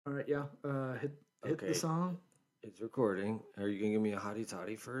All right, yeah. Hit the Okay. song. It's recording. Are you gonna give me a hottie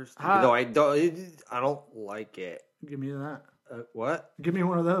toddy first? Hot. No, I don't. I don't like it. Give me that. What? Give me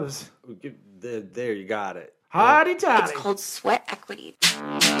one of those. There, you got it. Hotty toddy. It's called sweat equity.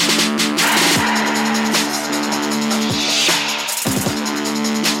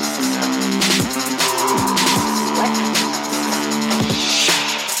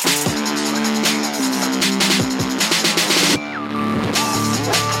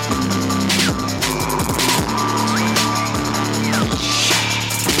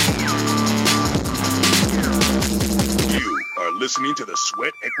 You are listening to the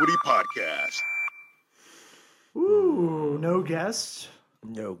Sweat Equity Podcast. Ooh, no guest.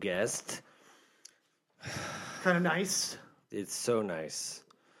 No guest. Kind of nice. It's so nice.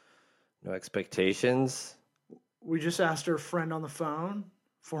 No expectations. We just asked our friend on the phone,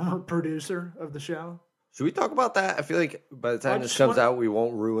 former producer of the show. Should we talk about that? I feel like by the time this comes out, we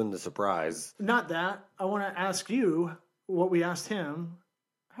won't ruin the surprise. Not that. I want to ask you what we asked him.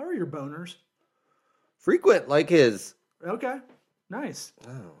 How are your boners? Frequent, like his. Okay, nice.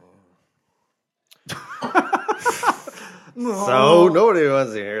 So nobody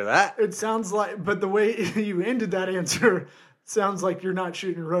wants to hear that. It sounds like, but the way you ended that answer sounds like you're not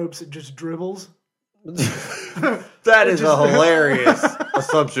shooting ropes, it just dribbles. That is a hilarious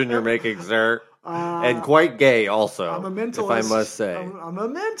assumption you're making, sir. And quite gay, also. I'm a mentalist. If I must say. I'm a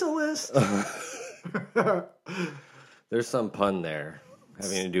mentalist. There's some pun there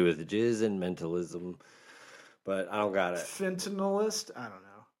having to do with jizz and mentalism, but I don't got it. Fentanylist? I don't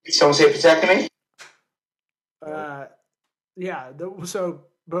know. Someone say vasectomy? Yeah, so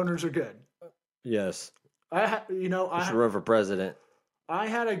boners are good. Yes. I should run for president. I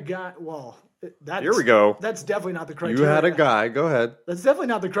had a guy. Well, that's, Here we go. That's definitely not the criteria. You had a guy. Go ahead. That's definitely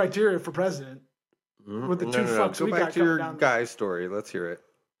not the criteria for president. With the two fucks Go we back got to your coming down. guy story. Let's hear it.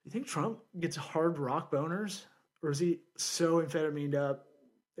 You think Trump gets hard rock boners, or is he so amphetamine up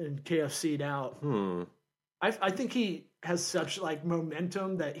and KFC'd out? I think he has such like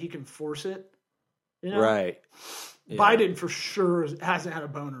momentum that he can force it. You know? Right. Yeah. Biden for sure hasn't had a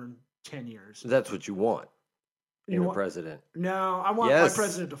boner in 10 years. That's what you want in You a want- president. No, I want Yes. my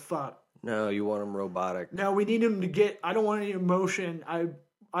president to fuck. No, you want him robotic. No, we need him to get. I don't want any emotion. I don't-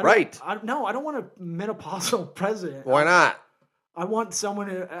 Right. I don't want a menopausal president. Why not? I want someone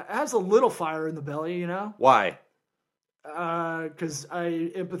who has a little fire in the belly. You know, Why? because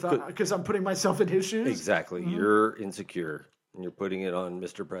I empathize. Because I'm putting myself in his shoes. Exactly. You're insecure and you're putting it on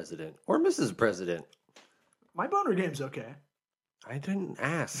Mr. President or Mrs. President. My boner game's okay. I didn't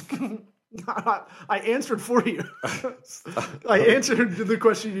ask. I answered for you. I answered the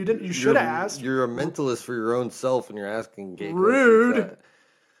question you didn't. You should have asked. You're a mentalist for your own self and you're asking gay Rude. questions that-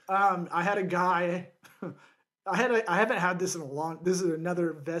 I had a guy. I haven't had this in a long. This is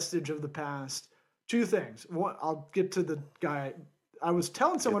another vestige of the past. Two things. One, I'll get to the guy. I was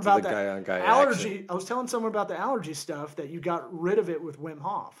telling someone Get to about the that guy-on-guy allergy. action. I was telling someone about the allergy stuff that you got rid of it with Wim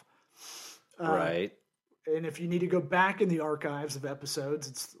Hof. Right. And if you need to go back in the archives of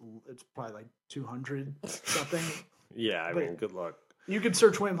episodes, it's probably like 200 something. Yeah, I mean, good luck. You can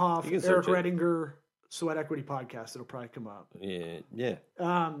search Wim Hof, You can Eric search it. Redinger, Sweat Equity Podcast. It'll probably come up. Yeah.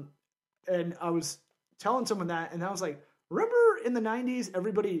 And I was telling someone that, and I was like, remember in the 90s,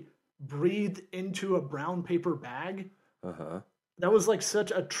 everybody breathed into a brown paper bag? Uh-huh. That was like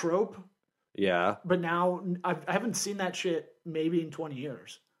such a trope. Yeah. But now I haven't seen that shit maybe in 20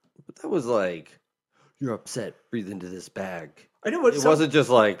 years. But that was like, you're upset, breathe into this bag. I know, but It wasn't just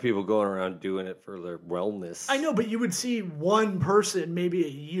like people going around doing it for their wellness. I know, but you would see one person maybe a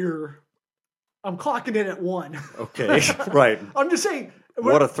year. I'm clocking in at one. Okay, right. I'm just saying.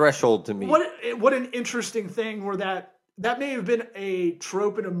 What a threshold to me. What an interesting thing where that may have been a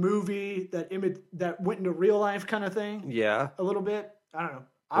trope in a movie that went into real life kind of thing. Yeah. A little bit. I don't know.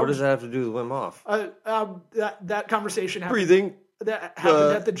 What does that have to do with Wim Hof? That conversation happened. Breathing. That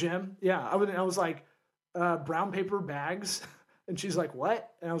happened at the gym. Yeah, I was like, brown paper bags, and she's like,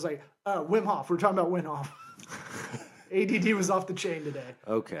 "What?" And I was like, "Wim Hof." We're talking about Wim Hof. ADD was off the chain today.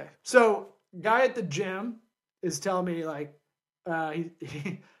 Okay. So, guy at the gym is telling me like,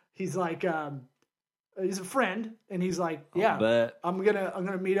 he's like, he's a friend, and he's like, "Yeah, I'm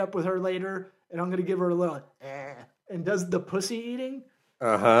gonna meet up with her later, and I'm gonna give her a little," and does the pussy eating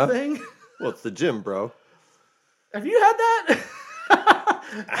thing. Well, it's the gym, bro. Have you had that?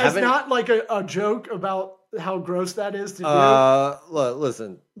 It's haven't- not like a joke about how gross that is to do.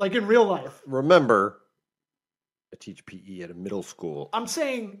 Listen. Like in real life. Remember, I teach PE at a middle school. I'm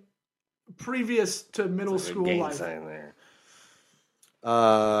saying previous to middle There's a school gang life. sign there.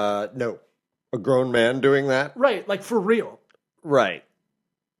 No. A grown man doing that? Right, like for real. Right.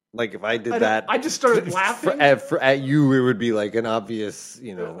 Like if I did that, I just started laughing. At you, it would be like an obvious,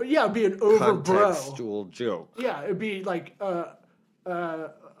 Yeah, it'd be an over bro. Contextual joke. Yeah, it'd be like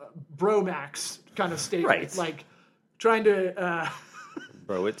bromax kind of statement. Right. Like trying to...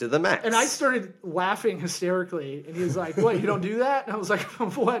 Bro it to the max. And I started laughing hysterically, and he was like, "What? You don't do that?" And I was like,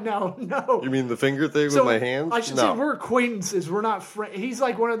 "What? No." You mean the finger thing with my hands? I should say we're acquaintances. We're not friends. He's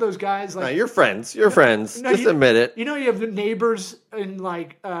like one of those guys. Like, no, you're friends. You're friends. Just admit it. You have the neighbors and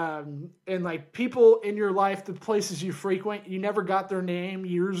like people in your life, the places you frequent. You never got their name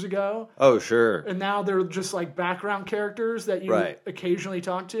years ago. Oh, sure. And now they're just like background characters that you occasionally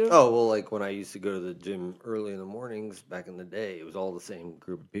talk to. Oh, well, like when I used to go to the gym early in the mornings back in the day, it was all the same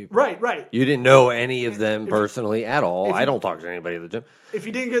group of people. Right. You didn't know any of them personally at all. I don't talk to anybody at the gym. If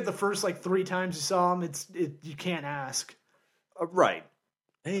you didn't get the first like 3 times you saw them, you can't ask. Right.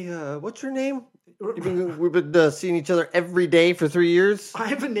 Hey, what's your name? We've been seeing each other every day for 3 years. I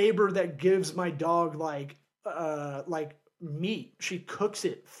have a neighbor that gives my dog like meat. She cooks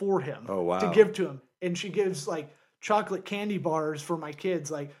it for him. Oh, wow. To give to him, and she gives like chocolate candy bars for my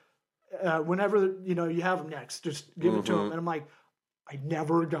kids. Like whenever you have them next, just give it to them. And I'm like, I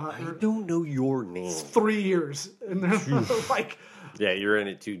never got her. I don't know your name. It's 3 years, and they're like, yeah, you're in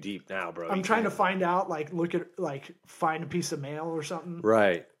it too deep now, bro. I'm trying to find out, find a piece of mail or something.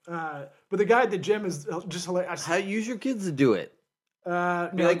 Right. But the guy at the gym is just hilarious. How use your kids to do it? Be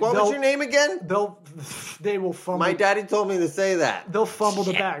like, what was your name again? They will fumble. My daddy told me to say that. They'll fumble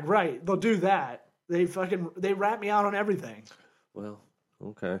the bag. Right. They'll do that. They rat me out on everything. Well,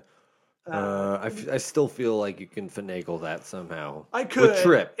 okay. I still feel like you can finagle that somehow. I could. With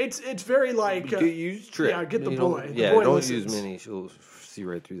Trip. It's very like... use Trip. Yeah, get the boy. Yeah, boy don't listens. use Minnie. She'll see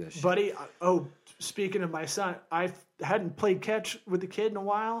right through that shit. Buddy, speaking of my son, I hadn't played catch with the kid in a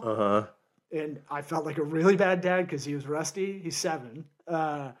while. Uh-huh. And I felt like a really bad dad because he was rusty. He's 7.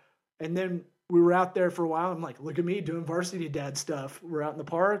 And then we were out there for a while. I'm like, look at me doing varsity dad stuff. We're out in the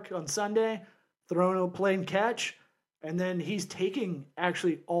park on Sunday, playing catch. And then he's taking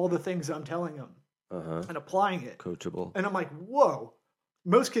actually all the things I'm telling him and applying it. Coachable. And I'm like, whoa,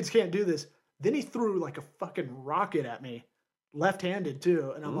 most kids can't do this. Then he threw like a fucking rocket at me, left-handed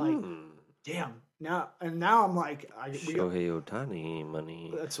too. And I'm like, damn. Now I'm like, Shohei Ohtani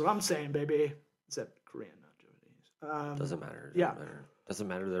money. That's what I'm saying, baby. Is that Korean, not Japanese? Doesn't matter. Doesn't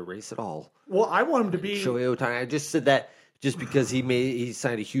matter their race at all. Well, I want him to be Shohei Ohtani. I just said that. Just because he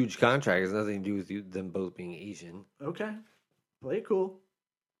signed a huge contract, it has nothing to do with them both being Asian. Okay. Play it cool.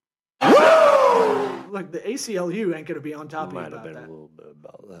 Look, the ACLU ain't going to be on top of you about that. Might have been a little bit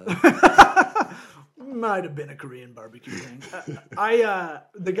about that. Might have been a Korean barbecue thing.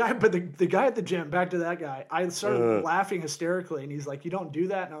 The guy at the gym, back to that guy, I started laughing hysterically, and he's like, "You don't do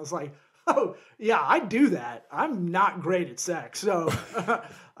that?" And I was like, "Oh, yeah, I do that. I'm not great at sex, so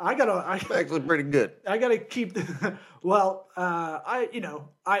I'm actually pretty good. I gotta keep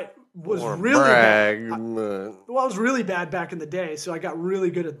I was More really brag, bad. I was really bad back in the day, so I got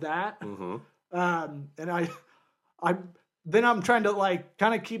really good at that. Mm-hmm. And then I'm trying to like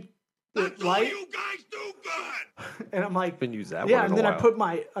kind of keep it light. You guys do good. And I'm like, been used that yeah. one And in then a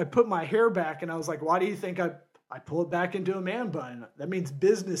while. I put my hair back, and I was like, why do you think I pull it back into a man bun? That means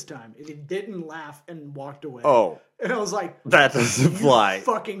business time. And he didn't laugh and walked away. Oh. And I was like, that doesn't fly.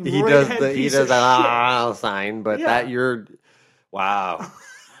 Fucking he does the sign, but that you're wow.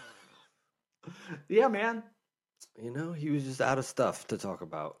 Yeah, man. He was just out of stuff to talk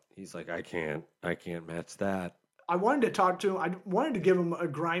about. He's like, I can't match that. I wanted to talk to him. I wanted to give him a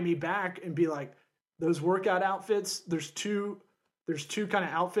grimy back and be like, those workout outfits, there's two kind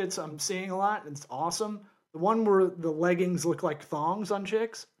of outfits I'm seeing a lot, and it's awesome. The one where the leggings look like thongs on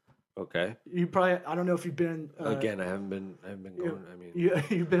chicks. Okay. You probably, I don't know if you've been... Again, I haven't been going. I mean,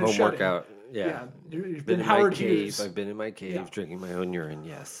 you've been home a workout. Yeah. You've been Howard Hughes. I've been in my cave drinking my own urine,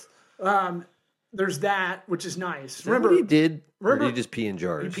 yes. There's that, which is nice. Remember what he did? Or did he just pee in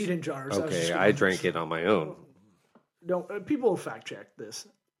jars? He peed in jars. Okay, I drank it on my own. People will fact check this.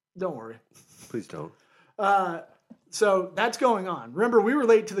 Don't worry. Please don't. So that's going on. Remember, we were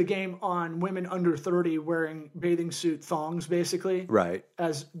late to the game on women under 30 wearing bathing suit thongs, basically. Right.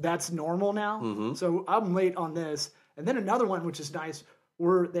 As that's normal now. Mm-hmm. So I'm late on this. And then another one, which is nice,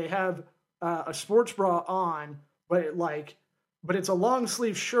 where they have a sports bra on, but it's a long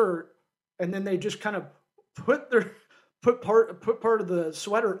sleeve shirt, and then they just kind of put part of the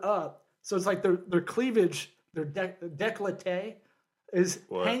sweater up, so it's like their cleavage, their décolleté is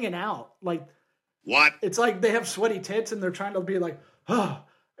hanging out. Like what? It's like they have sweaty tits and they're trying to be like, oh,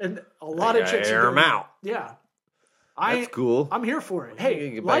 and a lot of chicks air them out. Yeah, that's cool. I'm here for it.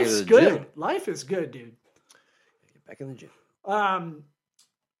 Hey, life's good. Life is good, dude. Get back in the gym.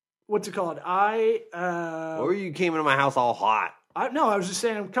 what's it called? Or you came into my house all hot. No, I was just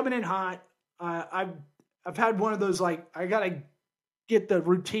saying I'm coming in hot. I've had one of those, like, I got to get the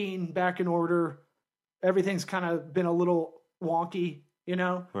routine back in order. Everything's kind of been a little wonky, you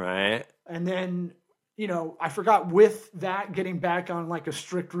know? Right. And then, you know, I forgot with that getting back on like a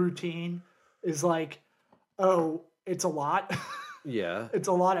strict routine is like, oh, it's a lot. Yeah. It's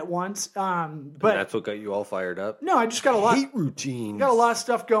a lot at once. But and that's what got you all fired up? No, I just got a lot. Hate routines. Got a lot of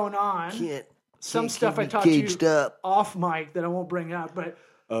stuff going on. Some stuff I talked to you off mic that I won't bring up, but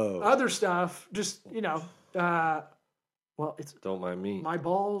other stuff, just, you know, well, it's... Don't mind me. My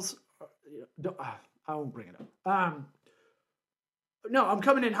balls... I won't bring it up. No, I'm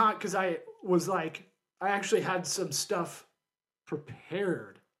coming in hot because I was like, I actually had some stuff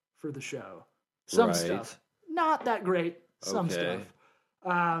prepared for the show. Some stuff. Not that great. Some stuff.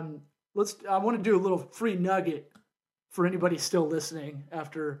 I want to do a little free nugget for anybody still listening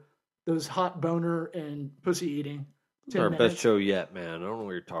after those hot boner and pussy eating. It's our best show yet, man. I don't know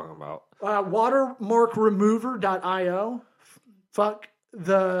what you're talking about. Watermarkremover.io. Fuck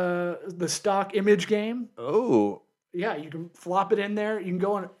the stock image game. Oh. Yeah, you can flop it in there. You can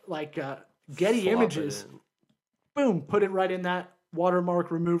go on like Getty Images. Boom, put it right in that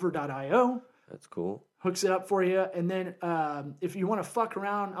watermarkremover.io. That's cool. Hooks it up for you. And then if you want to fuck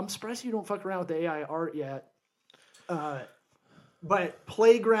around, I'm surprised you don't fuck around with the AI art yet. But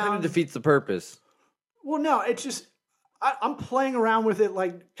Playground kind of defeats the purpose. Well, no, it's just I'm playing around with it,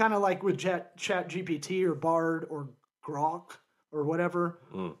 like kind of like with Chat GPT or Bard or Grok or whatever.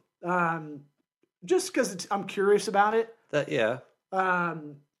 Just because I'm curious about it. You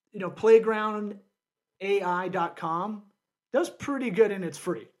know, playgroundai.com does pretty good and it's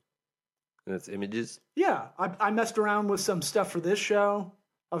free. And it's images? Yeah. I messed around with some stuff for this show.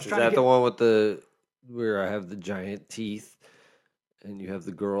 Is that the one with where I have the giant teeth and you have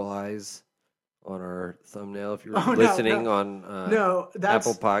the girl eyes on our thumbnail? If you're listening on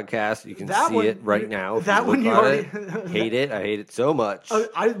Apple Podcast, you can see it right now. That one you already hate it. I hate it so much.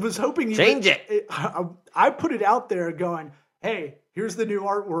 I was hoping you change it. I put it out there going, hey, here's the new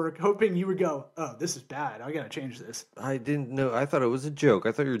artwork, hoping you would go, oh, this is bad. I got to change this. I didn't know. I thought it was a joke.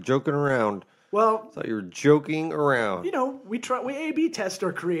 I thought you were joking around. Well, I thought you were joking around. You know, we A/B test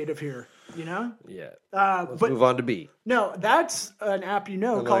our creative here, you know? Yeah. Let's move on to B. No, that's an app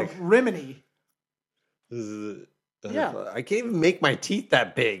called Rimini. Yeah. I can't even make my teeth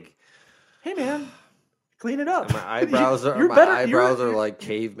that big. Hey, man. Clean it up. And my eyebrows are like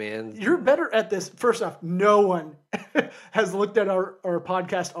caveman. You're better at this. First off, no one has looked at our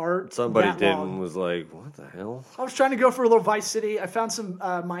podcast art. Somebody did and was like, what the hell? I was trying to go for a little Vice City. I found some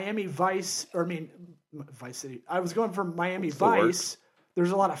Miami Vice, Vice City. I was going for Miami Vice. There's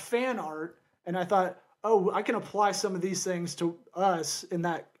a lot of fan art. And I thought, oh, I can apply some of these things to us in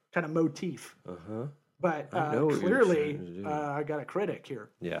that kind of motif. Uh-huh. But clearly, I got a critic here.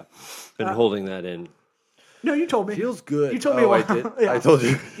 Yeah. Been holding that in. No, you told me. Feels good. You told me. I did. Yeah. I told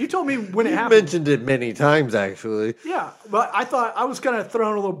you. You told me when it happened. You mentioned it many times, actually. Yeah, but I thought I was kind of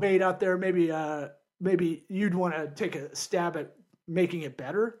throwing a little bait out there. Maybe you'd want to take a stab at making it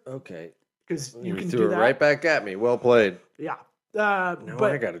better. Okay. Because you can threw do it that. Right back at me. Well played. Yeah.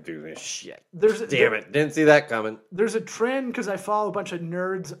 But I got to do this shit. Damn it. Didn't see that coming. There's a trend because I follow a bunch of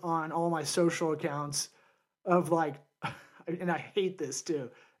nerds on all my social accounts of like, and I hate this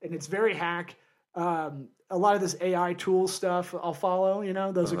too, and it's very hack. A lot of this AI tool stuff I'll follow, you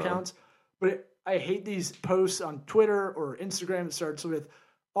know, those accounts. But I hate these posts on Twitter or Instagram. It starts with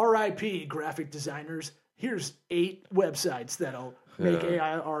RIP graphic designers. Here's 8 websites that'll make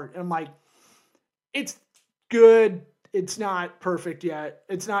AI art. And I'm like, it's good. It's not perfect yet.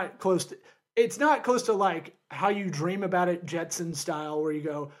 It's not close to like how you dream about it, Jetson style, where you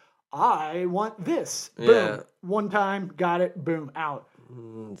go, I want this. Boom. One time, got it, boom, out.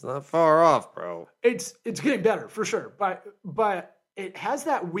 It's not far off, bro. It's getting better for sure, but it has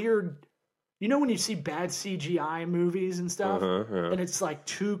that weird, you know, when you see bad CGI movies and stuff, and it's like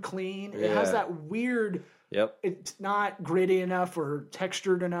too clean. It has that weird. Yep. It's not gritty enough or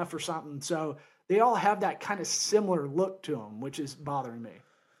textured enough or something. So they all have that kind of similar look to them, which is bothering me.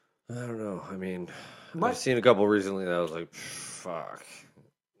 I don't know. I mean, I've seen a couple recently that I was like, fuck.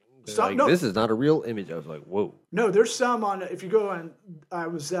 This is not a real image. I was like, whoa. No, there's some on, if you go on, I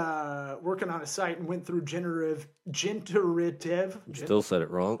was working on a site and went through generative. Still said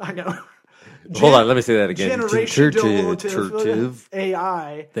it wrong. I know. Hold on, let me say that again. Generative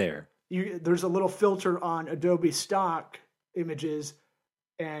AI. There. There's a little filter on Adobe stock images,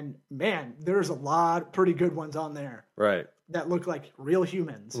 and man, there's a lot of pretty good ones on there. Right. That look like real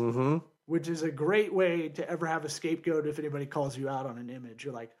humans. Mm-hmm. Which is a great way to ever have a scapegoat if anybody calls you out on an image.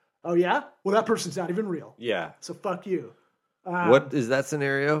 You're like, Oh, yeah? Well, that person's not even real. Yeah. So fuck you. What is that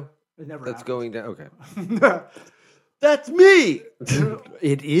scenario? It never That's happens. Going down. Okay. That's me.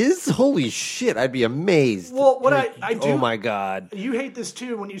 It is? Holy shit. I'd be amazed. Well, what I do. Oh, my God. You hate this,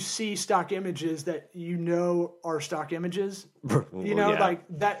 too, when you see stock images that you know are stock images. You know, like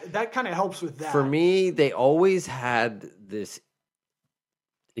that kind of helps with that. For me, they always had this.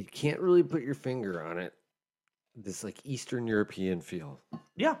 You can't really put your finger on it. This like Eastern European feel.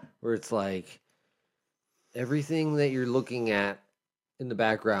 Yeah. Where it's like everything that you're looking at in the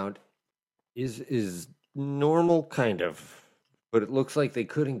background is normal, kind of, but it looks like they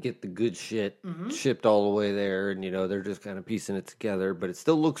couldn't get the good shit shipped all the way there, and they're just kind of piecing it together, but it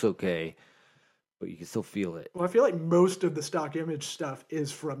still looks okay, but you can still feel it. Well, I feel like most of the stock image stuff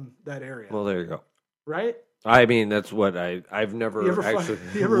is from that area. Well, there you go. Right? I mean, that's what I've never actually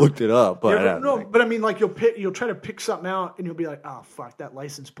looked it up, but but I mean, like you'll try to pick something out, and you'll be like, oh fuck, that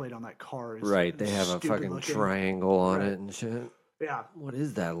license plate on that car is right. They have a fucking triangle on it and shit. Yeah. What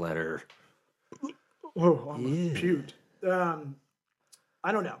is that letter? Oh, I'm puked.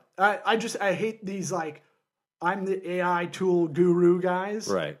 I don't know. I hate these like I'm the AI tool guru guys.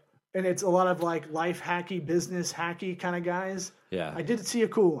 Right. And it's a lot of like life hacky, business hacky kind of guys. Yeah. I did see a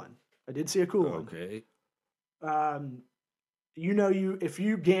cool one. Okay. If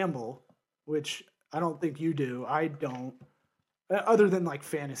you gamble, which I don't think you do, I don't. Other than like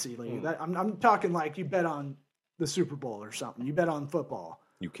fantasy league, I'm talking like you bet on the Super Bowl or something. You bet on football.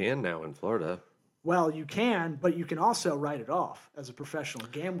 You can now in Florida. Well, you can, but you can also write it off as a professional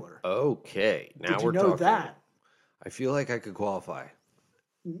gambler. Okay, now Did we're you know talking. that? I feel like I could qualify.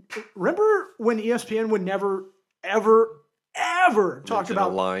 Remember when ESPN would never, ever talk about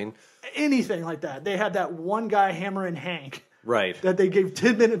a line, anything like that? They had that one guy, Hammer and Hank, right? That they gave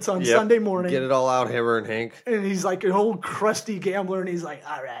 10 minutes on Sunday morning. Get it all out, Hammer and Hank. And he's like an old crusty gambler, and he's like,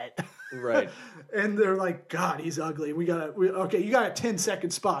 "All right." Right. And they're like, God, he's ugly. You got a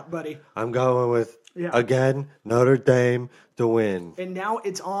 10-second spot, buddy. I'm going with, again, Notre Dame to win. And now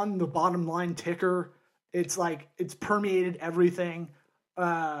it's on the bottom line ticker. It's like, it's permeated everything.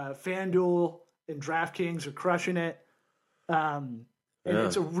 FanDuel and DraftKings are crushing it. And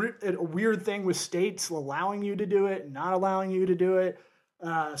it's a weird thing with states allowing you to do it and not allowing you to do it.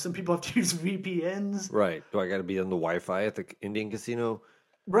 Some people have to use VPNs. Right. Do I got to be on the Wi-Fi at the Indian casino?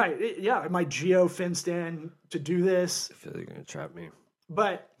 Right. Yeah. Am I geo-fenced in to do this? I feel they're going to trap me.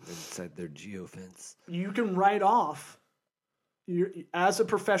 But inside their geo-fence. You can write off. As a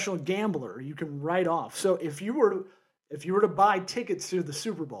professional gambler, you can write off. So if you were to buy tickets to the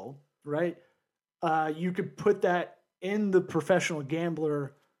Super Bowl, right, you could put that in the professional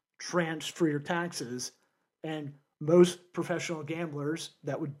gambler tranche for your taxes. And most professional gamblers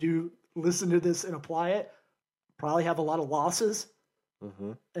that would listen to this and apply it probably have a lot of losses.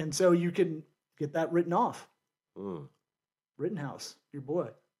 Mm-hmm. And so you can get that written off. Mm. Rittenhouse, your boy.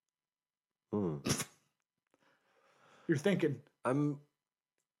 Mm. You're thinking,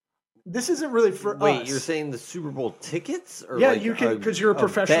 this isn't really for us. Wait, you're saying the Super Bowl tickets? Or yeah, you can, because you're a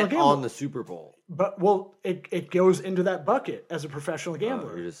professional gambler. On the Super Bowl. But, it goes into that bucket as a professional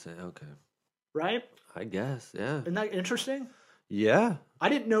gambler. You're just saying, okay. Right? I guess, yeah. Isn't that interesting? Yeah. I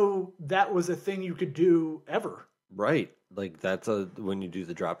didn't know that was a thing you could do ever. Right. Like when you do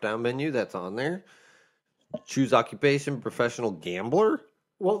the drop-down menu, that's on there. Choose occupation, professional gambler.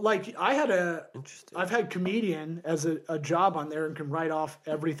 Well, like I've had comedian as a job on there and can write off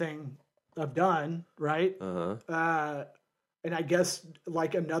everything I've done, right? Uh-huh. And I guess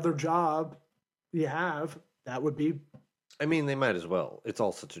like another job you have, that would be. I mean, they might as well. It's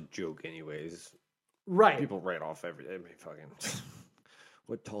all such a joke anyways. Right. People write off everything. I mean, fucking.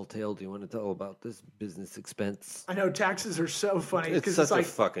 What tall tale do you want to tell about this business expense? I know taxes are so funny. It's such a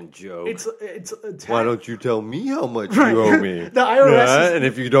fucking joke. It's why don't you tell me how much you owe me? The IRS and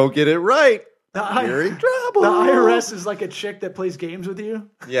if you don't get it right, you're in trouble. The IRS is like a chick that plays games with you.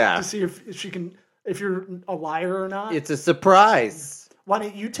 Yeah. To see if you're a liar or not. It's a surprise. Why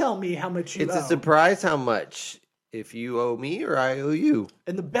don't you tell me how much you owe? It's a surprise how much. If you owe me or I owe you.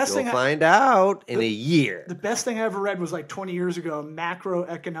 And the best thing find out in a year. The best thing I ever read was like 20 years ago. A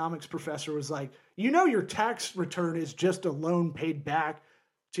macroeconomics professor was like, your tax return is just a loan paid back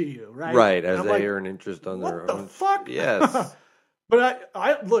to you, right? Right, as they earn interest on their own. What the fuck? Yes. But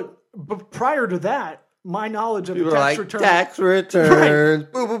but prior to that, my knowledge of the tax return. Tax returns.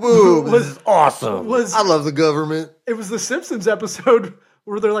 Right. Boo, boo, boo. This is awesome. I love the government. It was the Simpsons episode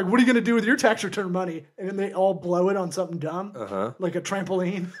where they're like, what are you going to do with your tax return money? And then they all blow it on something dumb, like a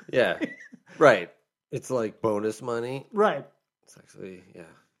trampoline. Yeah, right. It's like bonus money. Right. It's actually, you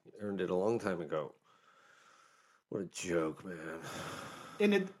earned it a long time ago. What a joke, man.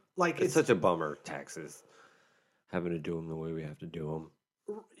 And Like it's such a bummer. Taxes, having to do them the way we have to do them.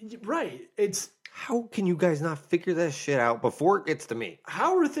 Right. How can you guys not figure that shit out before it gets to me?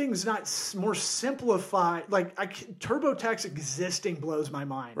 How are things not more simplified? Like TurboTax existing blows my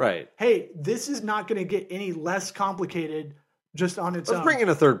mind. Right. Hey, this is not going to get any less complicated just on its own. Let's bring in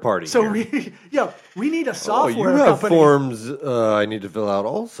a third party. So we need a software you have company forms I need to fill out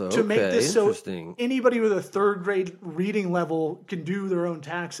also to make this so anybody with a third grade reading level can do their own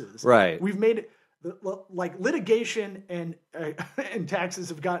taxes. Right. We've made it like litigation and taxes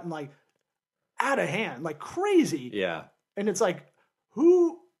have gotten like out of hand, like crazy. Yeah. And it's like,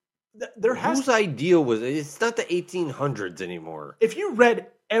 whose idea was it? It's not the 1800s anymore. If you read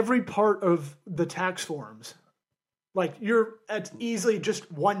every part of the tax forms, like it's easily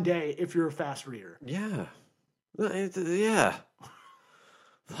just one day if you're a fast reader. Yeah. Yeah.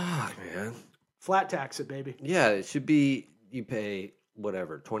 Fuck, man. Flat tax it, baby. Yeah, it should be you pay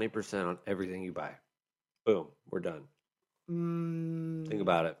whatever, 20% on everything you buy. Boom, we're done. Think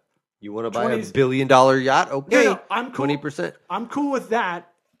about it. You want to buy $1 billion yacht? Okay, no, I'm cool. 20%. I'm cool with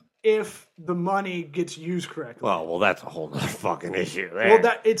that if the money gets used correctly. Well, that's a whole nother fucking issue. There.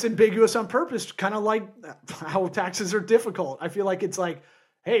 Well, it's ambiguous on purpose, kind of like how taxes are difficult. I feel like it's like,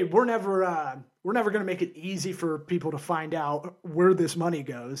 hey, we're never going to make it easy for people to find out where this money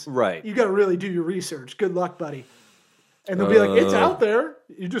goes. Right. You got to really do your research. Good luck, buddy. And they'll be like, it's out there.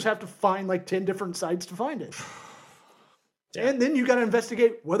 You just have to find like 10 different sites to find it. Yeah. And then you got to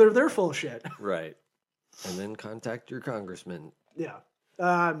investigate whether they're full of shit. Right. And then contact your congressman. Yeah.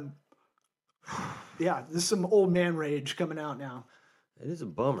 Yeah, this is some old man rage coming out now. It is a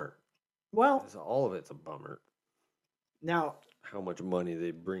bummer. Well, all of it's a bummer. Now, how much money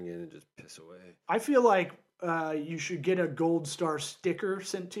they bring in and just piss away. I feel like you should get a Gold Star sticker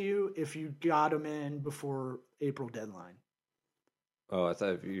sent to you if you got them in before April deadline. Oh, I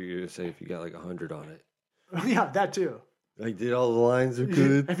thought you were going to say if you got like 100 on it. Yeah, that too. Like, did all the lines are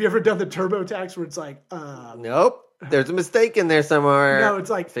good? Have you ever done the TurboTax where it's like... Nope. There's a mistake in there somewhere. No, it's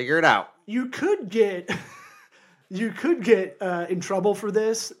like... Figure it out. You could get in trouble for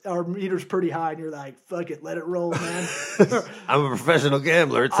this. Our meter's pretty high, and you're like, fuck it, let it roll, man. I'm a professional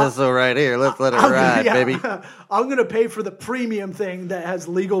gambler. It says so right here. Let's let it ride, baby. I'm going to pay for the premium thing that has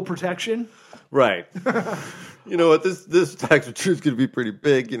legal protection. Right. You know what? This tax return is going to be pretty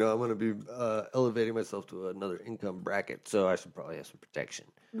big. You know, I'm going to be elevating myself to another income bracket, so I should probably have some protection.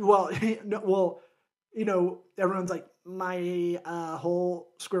 Well, you know, everyone's like, my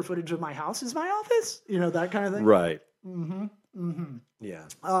whole square footage of my house is my office. You know, that kind of thing. Right. Mm-hmm. Mm-hmm. Yeah.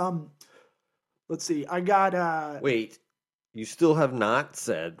 Let's see. I got. Wait, you still have not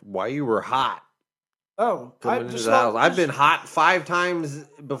said why you were hot. Oh, I've been hot 5 times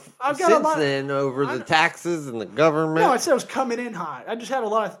since then over the taxes and the government. No, I said I was coming in hot. I got a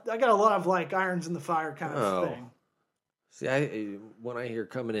lot of like irons in the fire kind of thing. See, when I hear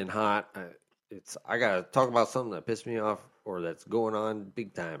coming in hot, I gotta talk about something that pissed me off or that's going on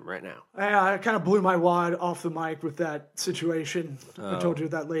big time right now. I kind of blew my wad off the mic with that situation. I told you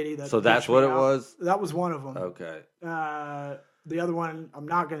that lady that. So that's what it was? That was one of them. Okay. The other one I'm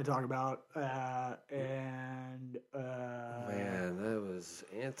not going to talk about. Man, that was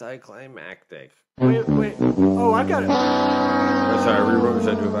anticlimactic. Wait. Oh, I got it. Sorry,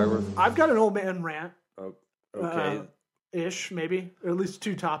 should I do it backwards? I've got an old man rant. Oh, okay. Ish, maybe. Or at least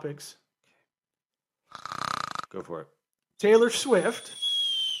 2 topics. Go for it. Taylor Swift.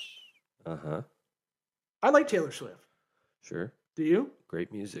 Uh-huh. I like Taylor Swift. Sure. Do you?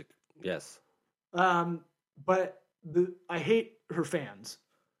 Great music. Yes. But I hate her fans.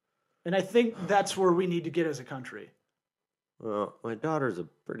 And I think that's where we need to get as a country. Well, my daughter's a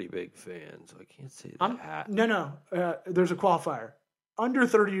pretty big fan, so I can't say that. No. There's a qualifier. Under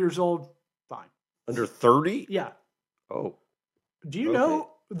 30 years old, fine. Under 30? Yeah. Oh. Do you know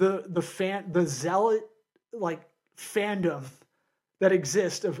the zealot like fandom that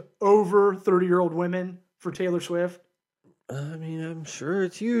exists of over 30-year-old women for Taylor Swift? I mean, I'm sure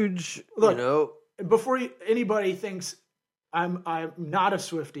it's huge. Look, you know, before anybody thinks I'm not a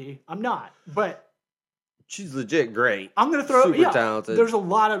Swiftie, I'm not. But she's legit great. I'm gonna throw super talented. There's a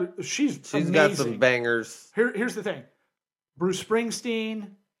lot of she's amazing. Got some bangers. Here's the thing: Bruce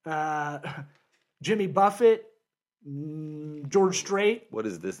Springsteen, Jimmy Buffett, George Strait. What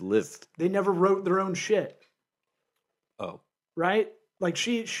is this list? They never wrote their own shit. Oh, right. Like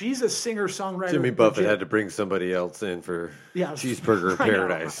she's a singer-songwriter. Jimmy Buffett had to bring somebody else in for Cheeseburger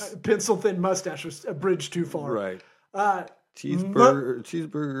Paradise. Pencil thin mustache was a bridge too far. Right.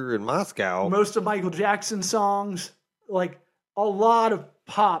 Cheeseburger in Moscow. Most of Michael Jackson's songs, like a lot of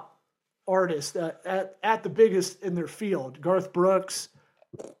pop artists at the biggest in their field. Garth Brooks,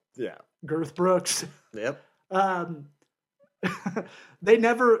 Yeah. Garth Brooks. Yep. They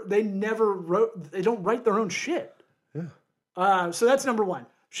don't write their own shit. Yeah. So that's number one.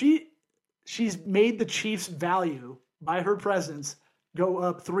 She's made the Chiefs' value by her presence go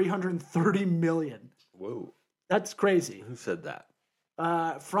up $330 million. Whoa. That's crazy. Who said that?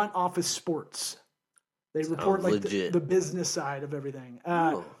 Front Office Sports. They report like the business side of everything.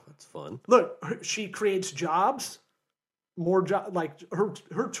 That's fun. Look, she creates jobs. More job, like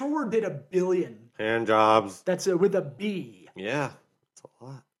her tour did $1 billion. Hand jobs. That's with a B. Yeah, that's a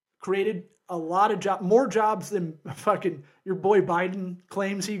lot. Created a lot of jobs, more jobs than fucking your boy Biden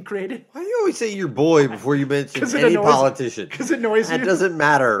claims he created. Why do you always say your boy before you mention any politician? Because it annoys you. That doesn't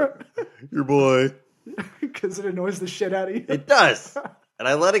matter. Your boy. Because it annoys the shit out of you. It does. And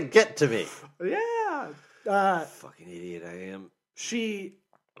I let it get to me. Yeah. Fucking idiot I am.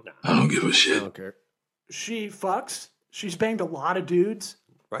 I don't give a shit. I don't care. She fucks. She's banged a lot of dudes.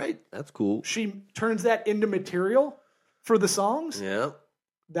 Right. That's cool. She turns that into material for the songs. Yeah.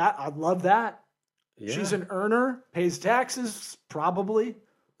 I love that. Yeah. She's an earner, pays taxes, probably.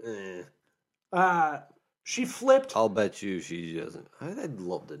 She flipped. I'll bet you she doesn't. I'd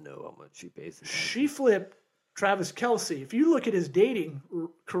love to know how much she pays. She flipped Travis Kelce. If you look at his dating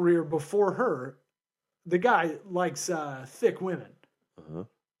career before her, the guy likes thick women. Uh-huh.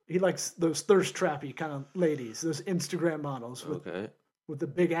 He likes those thirst trappy kind of ladies, those Instagram models with the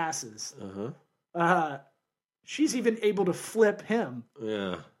big asses. Uh-huh. She's even able to flip him.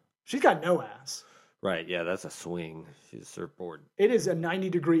 Yeah. She's got no ass. Right, yeah, that's a swing. She's a surfboard. It is a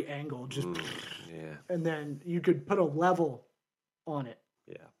 90-degree angle, just yeah. And then you could put a level on it.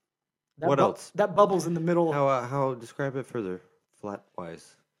 Yeah. What else? That bubble's in the middle. How describe it further, flat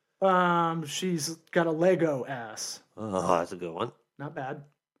wise? She's got a Lego ass. Oh, that's a good one. Not bad.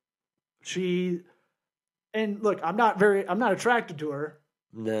 And look, I'm not attracted to her.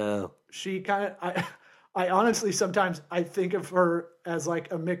 No. She kind of, I honestly sometimes I think of her as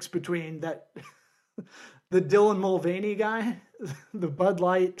like a mix between that, the Dylan Mulvaney guy, the Bud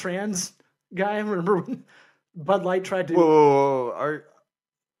Light trans guy. Remember when Bud Light tried to? Whoa.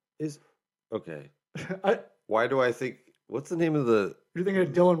 Okay. Why do I think? What's the name of the? You're thinking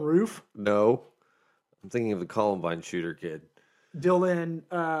of Dylan Roof? No, I'm thinking of the Columbine shooter kid. Dylan,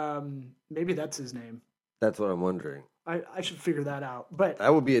 maybe that's his name. That's what I'm wondering. I should figure that out. But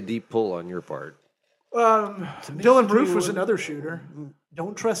that would be a deep pull on your part. Dylan Roof was another shooter.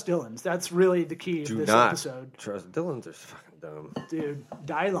 Don't trust Dylan's. That's really the key of this episode. Trust Dylan's are fucking dumb. Dude,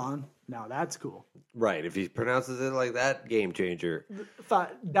 Dylan. Now that's cool. Right. If he pronounces it like that, game changer.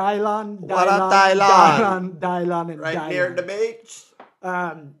 Dylan. What up, Dylan? Dylan, and right Dylan. near the beach.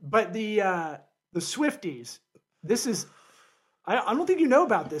 But the Swifties, this is, I don't think you know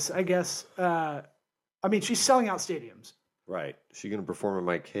about this, I guess. I mean, she's selling out stadiums. Right. Is she going to perform in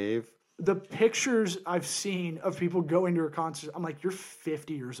my cave? The pictures I've seen of people going to her concert, I'm like, you're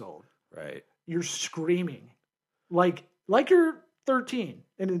 50 years old. Right. You're screaming. Like you're 13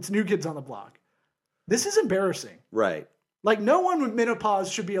 and it's New Kids on the Block. This is embarrassing. Right. Like no one with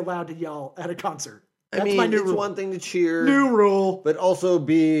menopause should be allowed to yell at a concert. That's my new rule. It's one thing to cheer. New rule. But also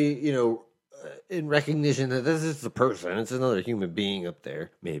be, in recognition that this is the person. It's another human being up there.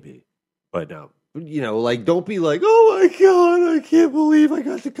 Maybe. But no. Don't be like, oh my God, I can't believe I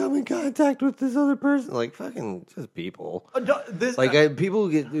got to come in contact with this other person. Like, fucking, just people. People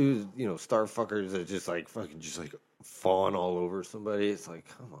get, star fuckers that just like, fucking, just like fawn all over somebody. It's like,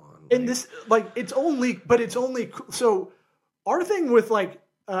 come on. And this, it's only, so our thing with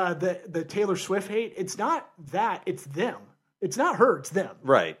the Taylor Swift hate, it's not that, it's them. It's not her, it's them.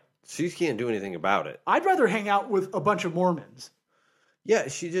 Right. She can't do anything about it. I'd rather hang out with a bunch of Mormons. Yeah,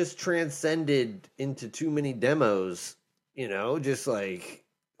 she just transcended into too many demos, just like...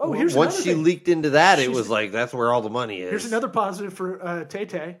 Oh, here's once she leaked into that, it was like, that's where all the money is. Here's another positive for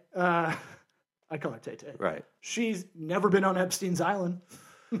Tay-Tay. I call her Tay-Tay. Right. She's never been on Epstein's Island.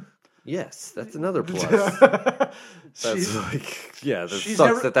 Yes, that's another plus. That sucks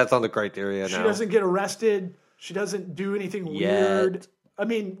that's on the criteria now. She doesn't get arrested. She doesn't do anything weird. I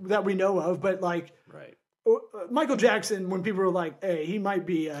mean, that we know of, but Right. Michael Jackson, when people were like, hey, he might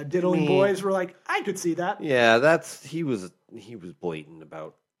be diddling boys, we're like, I could see that. Yeah, he was blatant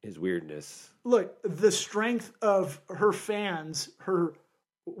about his weirdness. Look, the strength of her fans, her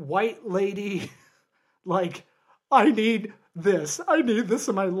white lady, I need this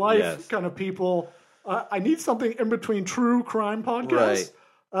in my life kind of people. I need something in between true crime podcasts. Right.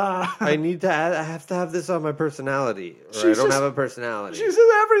 I have to have this on my personality, or I don't have a personality. She says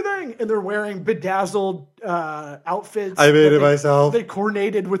everything, and they're wearing bedazzled outfits. I made it myself. They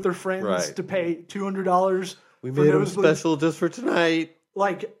coordinated with their friends to pay $200. We made them special just for tonight.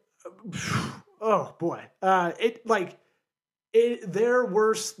 Oh boy, they're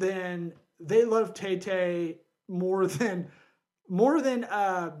worse than they love Tay Tay more than. This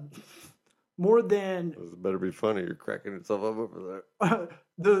better be funny. You're cracking yourself up over there.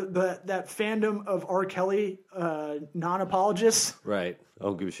 That fandom of R. Kelly non-apologists. Right. I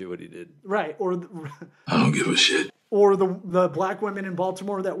don't give a shit what he did. Right. I don't give a shit. Or the black women in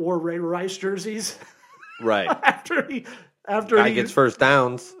Baltimore that wore Ray Rice jerseys. Right. after he gets first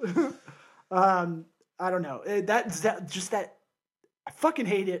downs. I don't know. I fucking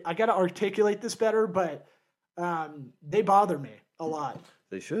hate it. I got to articulate this better, but they bother me a lot.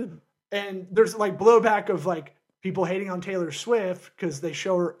 They should. And there's like blowback of like people hating on Taylor Swift because they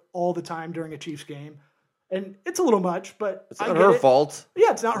show her all the time during a Chiefs game. And it's a little much, but it's not her fault.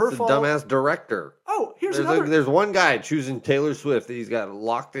 Yeah, it's not her fault. Dumbass director. Oh, there's one guy choosing Taylor Swift that he's got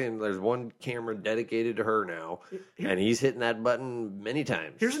locked in. There's one camera dedicated to her now, and he's hitting that button many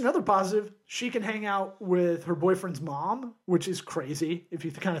times. Here's another positive. She can hang out with her boyfriend's mom, which is crazy if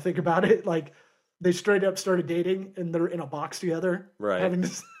you kind of think about it. Like, they straight up started dating, and they're in a box together. Right. Having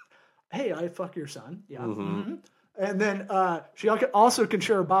this, hey, I fuck your son. Yeah. Mm-hmm. And then she also can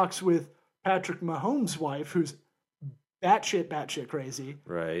share a box with Patrick Mahomes' wife, who's batshit crazy.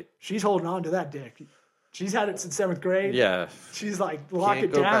 Right. She's holding on to that dick. She's had it since 7th grade. Yeah. She's like, lock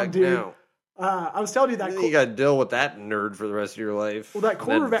it down, dude. Now. I was telling you that. You got to deal with that nerd for the rest of your life. Well, that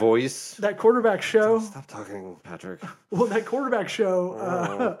quarterback voice. That quarterback show. Stop talking, Patrick. Well, that quarterback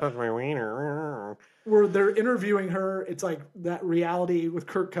show. Touch my wiener. Where they're interviewing her. It's like that reality with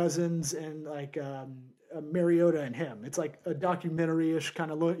Kirk Cousins and like Mariota and him. It's like a documentary-ish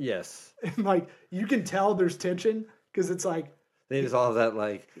kind of look. Yes. And like you can tell there's tension because it's like they just all have that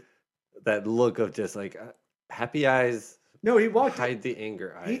like that look of just like happy eyes. No, he walked hide the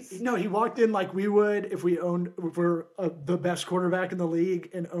anger eyes. He walked in like we would if we're the best quarterback in the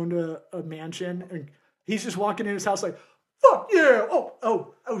league and owned a mansion, and he's just walking in his house like, fuck yeah,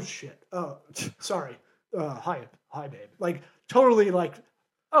 oh shit, sorry, hi babe, like totally like,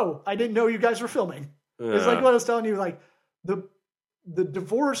 oh, I didn't know you guys were filming. Yeah. It's like what I was telling you, like the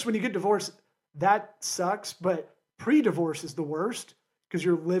divorce, when you get divorced, that sucks, but pre-divorce is the worst because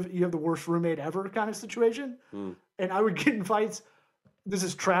you have the worst roommate ever kind of situation. And I would get in fights. This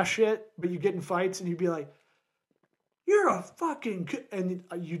is trash shit, but you get in fights and you'd be like, you're a fucking... And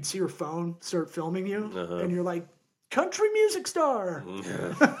you'd see her phone start filming you. And you're like, country music star.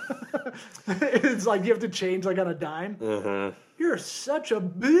 It's like you have to change like on a dime. You're such a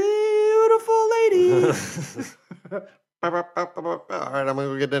beautiful lady. All right, I'm going to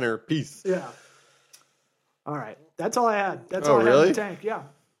go get dinner. Peace. Yeah. All right. That's all I had. That's all I had in the tank. Yeah.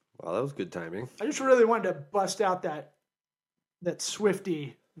 Wow, that was good timing. I just really wanted to bust out that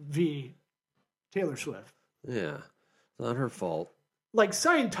Swiftie v. Taylor Swift. Yeah, it's not her fault. Like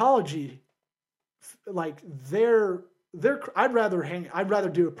Scientology, like I'd rather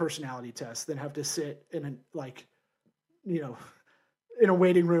do a personality test than have to sit in a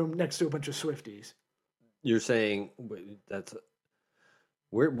waiting room next to a bunch of Swifties. You're saying that's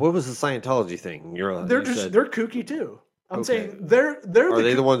what was the Scientology thing? They're kooky too. I'm saying they're. Are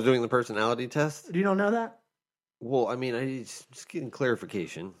they the ones doing the personality test? Do you know that? Well, I mean, I just getting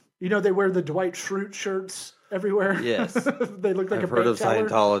clarification. You know, they wear the Dwight Schrute shirts everywhere. Yes, they look like I've heard of teller.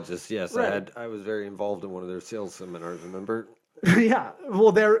 Scientologists. Yes, right. I was very involved in one of their sales seminars. Remember? Yeah.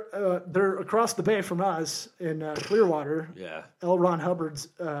 Well, they're across the bay from us in Clearwater. Yeah. L. Ron Hubbard's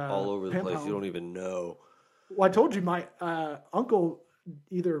all over the place. Home. You don't even know. Well, I told you my uncle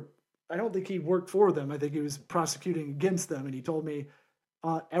I don't think he worked for them. I think he was prosecuting against them. And he told me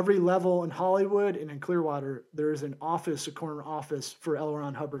every level in Hollywood and in Clearwater, there is a corner office for L.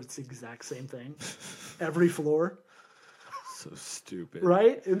 Ron Hubbard. It's the exact same thing. Every floor. So stupid.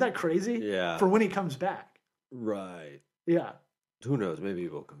 Right? Isn't that crazy? Yeah. For when he comes back. Right. Yeah. Who knows? Maybe he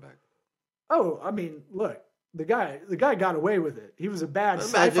will come back. Oh, I mean, look. The guy got away with it. He was a bad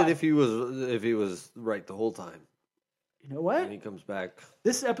Imagine if he was right the whole time. You know what? And he comes back.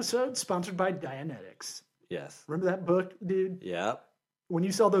 This episode sponsored by Dianetics. Yes. Remember that book, dude? Yeah. When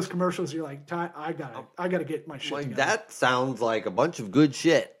you saw those commercials, you're like, I gotta get my shit together. That sounds like a bunch of good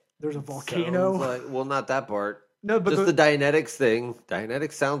shit. There's a volcano. Well, not that part. No, but just the Dianetics thing.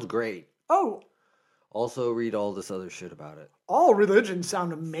 Dianetics sounds great. Oh. Also read all this other shit about it. All religions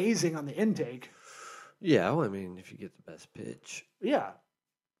sound amazing on the intake. Yeah, well, I mean, if you get the best pitch. Yeah.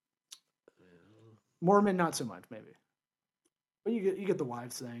 Mormon, not so much, maybe. But you get the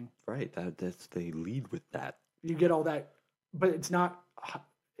wives thing. Right. That's they lead with that. You get all that, but it's not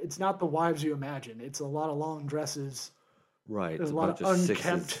the wives you imagine. It's a lot of long dresses. Right. There's a lot of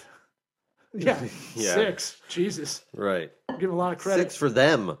unkempt. Yeah. 6. Jesus. Right. Give a lot of credit. 6 for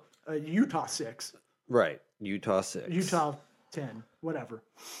them. Utah 6. Right. Utah 6. Utah 10. Whatever.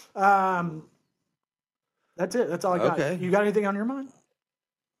 That's it. That's all I got. Okay. You got anything on your mind?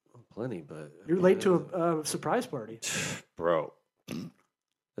 Plenty, but... You're late to a surprise party. Bro.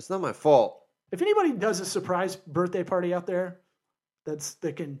 It's not my fault. If anybody does a surprise birthday party out there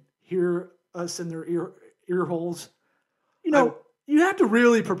that can hear us in their ear holes, you have to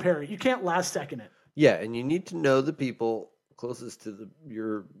really prepare it. You can't last second it. Yeah, and you need to know the people closest to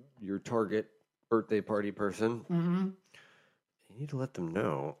your target birthday party person. Mm-hmm. You need to let them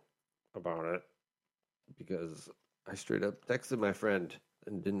know about it, because I straight up texted my friend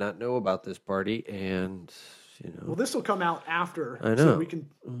and did not know about this party, and Well, this will come out after. I know. So we can.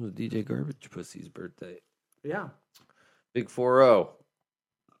 It was DJ Garbage Pussy's birthday. Yeah. Big 4-0.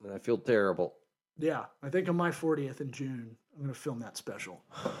 And I feel terrible. Yeah, I think on my 40th in June, I'm going to film that special.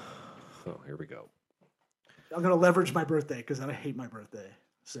 Oh, here we go. I'm going to leverage my birthday because I hate my birthday.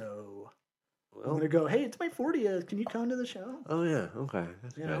 So I'm going to go, hey, it's my 40th. Can you come to the show? Oh, yeah. Okay.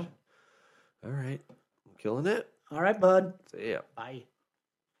 That's good. All right. I'm killing it. All right, bud. See ya. Bye.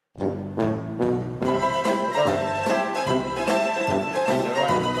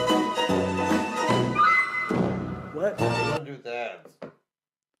 What? I want to do that.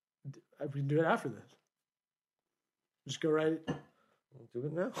 We can do it after this. Just go right. We'll do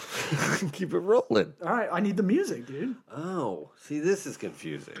it now. Keep it rolling. All right. I need the music, dude. Oh, see, this is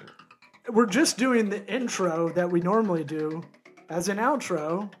confusing. We're just doing the intro that we normally do as an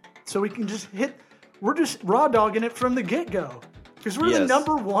outro, so we can just hit. We're just raw dogging it from the get-go. Because we're the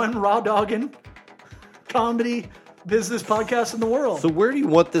number one raw dogging comedy business podcast in the world. So where do you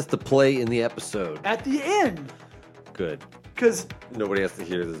want this to play in the episode? At the end. Good. Because nobody has to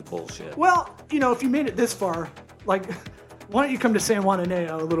hear this bullshit. Well, if you made it this far, why don't you come to San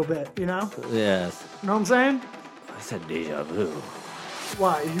Juananeo a little bit, Yes. You know what I'm saying? I said deja vu.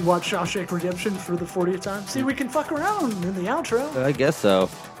 Why? You watch Shawshank Redemption for the 40th time? See, we can fuck around in the outro. I guess so.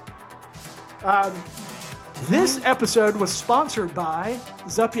 This episode was sponsored by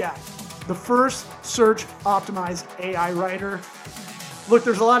Zupyak, the first search-optimized AI writer. Look,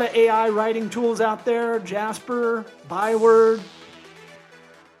 there's a lot of AI writing tools out there. Jasper, Byword.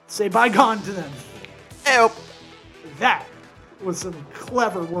 Say bygone to them. Help. That was some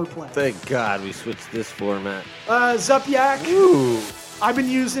clever wordplay. Thank God we switched this format. Zupyak. Ooh. I've been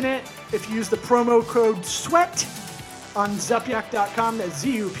using it. If you use the promo code SWEAT on Zupyak.com, that's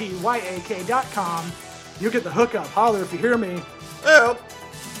Zupyak.com, you'll get the hookup. Holler if you hear me. Help.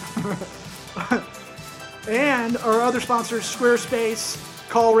 And our other sponsors, Squarespace,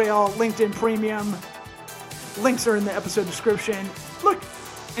 CallRail, LinkedIn Premium. Links are in the episode description. Look,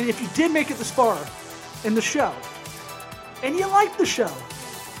 and if you did make it this far in the show, and you like the show,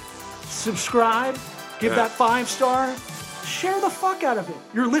 subscribe, give that 5-star, share the fuck out of it.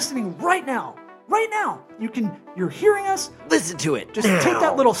 You're listening right now. Right now. You're hearing us. Listen to it. Just take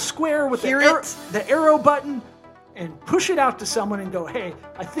that little square with the arrow button and push it out to someone and go, hey,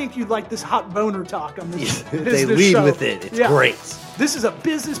 I think you'd like this hot boner talk on this business They lead show. with it. It's great. This is a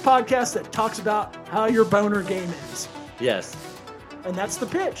business podcast that talks about how your boner game is. Yes. And that's the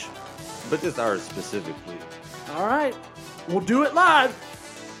pitch. But just ours specifically. All right. We'll do it live.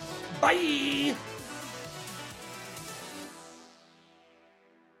 Bye.